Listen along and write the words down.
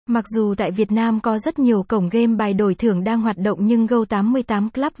Mặc dù tại Việt Nam có rất nhiều cổng game bài đổi thưởng đang hoạt động nhưng go88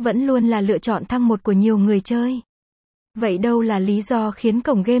 Club vẫn luôn là lựa chọn thăng một của nhiều người chơi. Vậy đâu là lý do khiến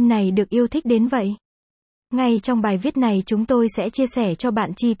cổng game này được yêu thích đến vậy? Ngay trong bài viết này chúng tôi sẽ chia sẻ cho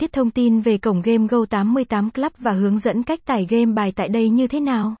bạn chi tiết thông tin về cổng game go88 Club và hướng dẫn cách tải game bài tại đây như thế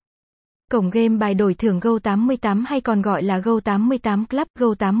nào. Cổng game bài đổi thưởng go88 hay còn gọi là go88 Club,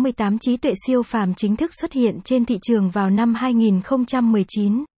 go88 trí tuệ siêu phàm chính thức xuất hiện trên thị trường vào năm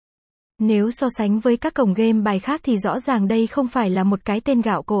 2019. Nếu so sánh với các cổng game bài khác thì rõ ràng đây không phải là một cái tên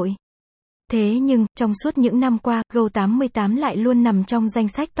gạo cội. Thế nhưng, trong suốt những năm qua, go88 lại luôn nằm trong danh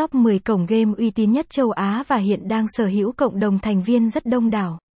sách top 10 cổng game uy tín nhất châu Á và hiện đang sở hữu cộng đồng thành viên rất đông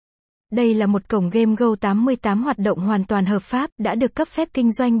đảo. Đây là một cổng game go88 hoạt động hoàn toàn hợp pháp, đã được cấp phép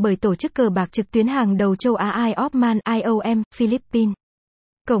kinh doanh bởi tổ chức cờ bạc trực tuyến hàng đầu châu Á Eye of Man, IOM, Philippines.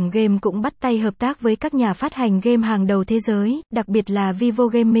 Cổng game cũng bắt tay hợp tác với các nhà phát hành game hàng đầu thế giới, đặc biệt là Vivo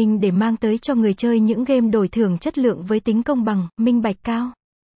Gaming để mang tới cho người chơi những game đổi thưởng chất lượng với tính công bằng, minh bạch cao.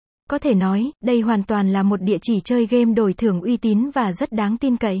 Có thể nói, đây hoàn toàn là một địa chỉ chơi game đổi thưởng uy tín và rất đáng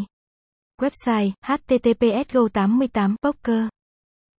tin cậy. Website: https://go88.poker